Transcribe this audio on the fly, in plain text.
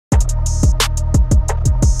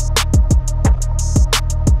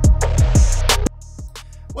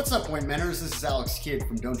What's up, Ointmenters? This is Alex Kidd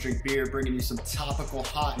from Don't Drink Beer, bringing you some topical,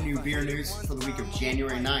 hot new beer news for the week of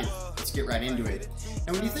January 9th. Let's get right into it.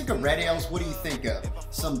 And when you think of red ales, what do you think of?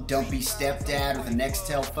 Some dumpy stepdad with a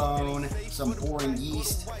Nextel phone, some boring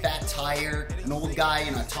yeast, fat tire, an old guy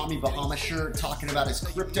in a Tommy Bahama shirt talking about his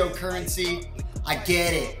cryptocurrency? I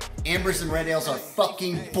get it. Ambers and red ales are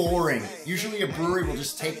fucking boring. Usually a brewery will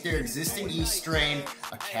just take their existing yeast strain,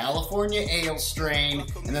 a California ale strain,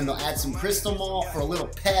 and then they'll add some crystal malt for a little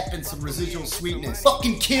pep and some residual sweetness.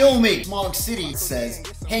 Fucking kill me! Smog City says,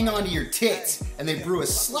 hang on to your tits, and they brew a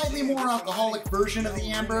slightly more alcoholic version of the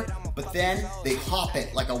amber, but then they hop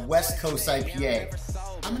it like a West Coast IPA.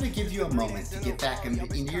 I'm gonna give you a moment to get back into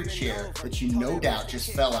your chair that you no doubt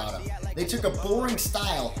just fell out of. They took a boring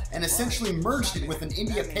style and essentially merged it with an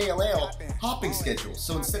India Pale Ale hopping schedule.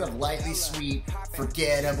 So instead of lightly sweet,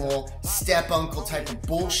 forgettable, step uncle type of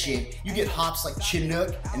bullshit, you get hops like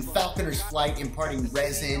Chinook and Falconer's Flight imparting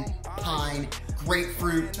resin, pine,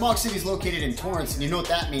 grapefruit. Smog City is located in Torrance, and you know what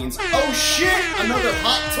that means. Oh shit! Another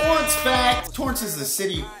hot Torrance fact! Torrance is the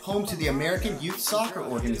city home to the American Youth Soccer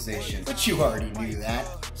Organization, but you already knew that.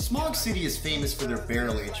 Smog City is famous for their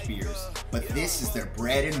barrel-aged beers, but this is their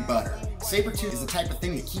bread and butter. Sabretooth is the type of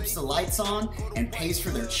thing that keeps the lights on and pays for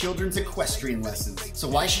their children's equestrian lessons. So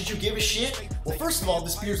why should you give a shit? Well, first of all,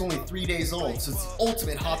 this beer is only 3 days old, so it's the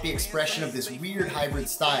ultimate hoppy expression of this weird hybrid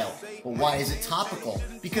style. But why is it topical?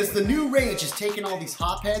 Because the new rage is taking all these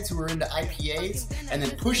hopheads who are into IPAs and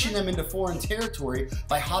then pushing them into foreign territory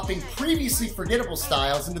by hopping previously forgettable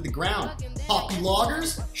styles into the ground. Hoppy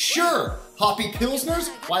lagers? Sure. Hoppy pilsners?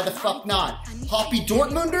 Why the fuck not? Hoppy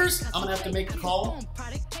Dortmunders? I'm gonna have to make a call.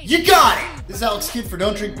 You got it! This is Alex Kidd for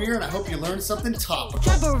Don't Drink Beer, and I hope you learned something topical.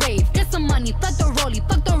 Drive a rave, get some money, fuck the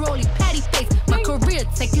rollie, patty face. My career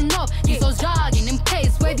taking off, these hoes jogging in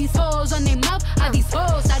pace.